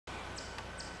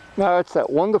Now it's that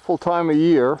wonderful time of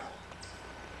year,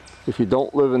 if you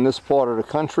don't live in this part of the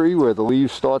country, where the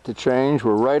leaves start to change.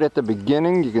 We're right at the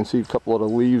beginning. You can see a couple of the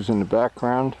leaves in the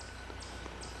background.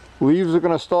 Leaves are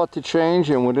going to start to change,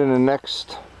 and within the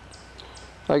next,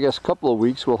 I guess, couple of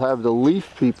weeks, we'll have the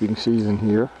leaf peeping season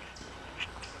here.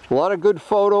 A lot of good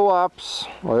photo ops.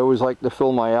 I always like to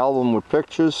fill my album with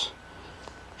pictures.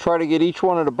 Try to get each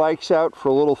one of the bikes out for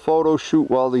a little photo shoot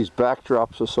while these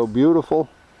backdrops are so beautiful.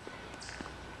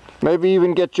 Maybe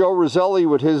even get Joe Roselli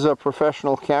with his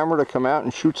professional camera to come out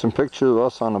and shoot some pictures of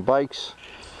us on the bikes.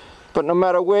 But no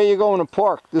matter where you're going to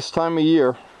park this time of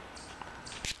year,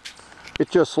 it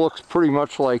just looks pretty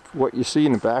much like what you see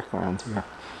in the background here.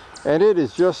 And it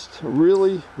is just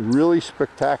really, really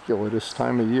spectacular this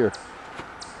time of year.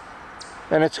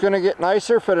 And it's going to get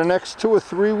nicer for the next 2 or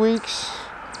 3 weeks,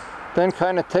 then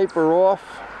kind of taper off.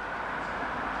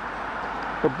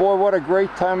 But boy, what a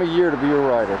great time of year to be a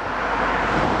rider.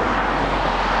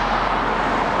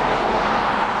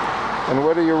 And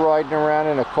whether you're riding around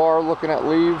in a car looking at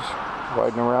leaves,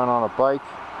 riding around on a bike,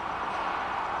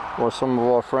 or some of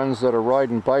our friends that are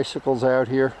riding bicycles out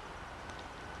here,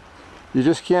 you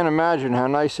just can't imagine how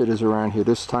nice it is around here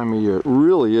this time of year. It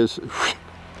really is.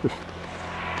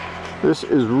 This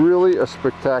is really a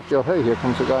spectacular. Hey, here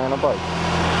comes a guy on a bike.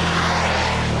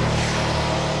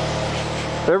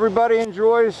 Everybody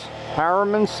enjoys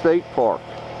Harriman State Park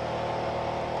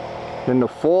in the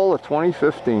fall of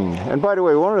 2015. And by the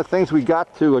way, one of the things we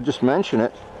got to, I'll just mention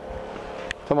it,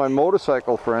 to my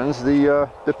motorcycle friends,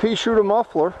 the pea shooter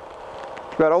muffler,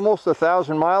 got almost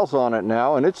 1,000 miles on it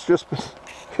now, and it's just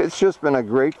been a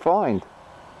great find.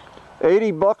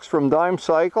 80 bucks from Dime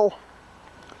Cycle.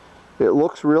 It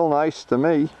looks real nice to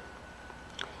me,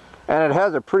 and it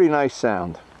has a pretty nice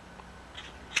sound.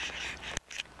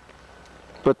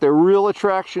 But the real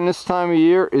attraction this time of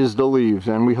year is the leaves,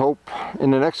 and we hope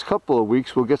in the next couple of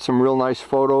weeks we'll get some real nice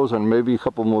photos and maybe a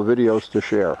couple more videos to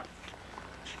share.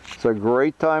 It's a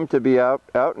great time to be out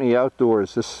in the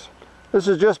outdoors. This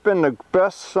has just been the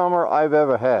best summer I've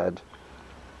ever had.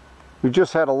 We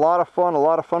just had a lot of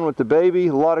fun with the baby,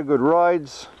 a lot of good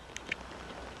rides.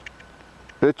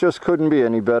 It just couldn't be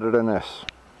any better than this.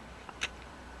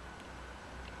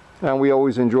 And we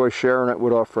always enjoy sharing it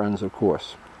with our friends, of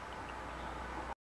course.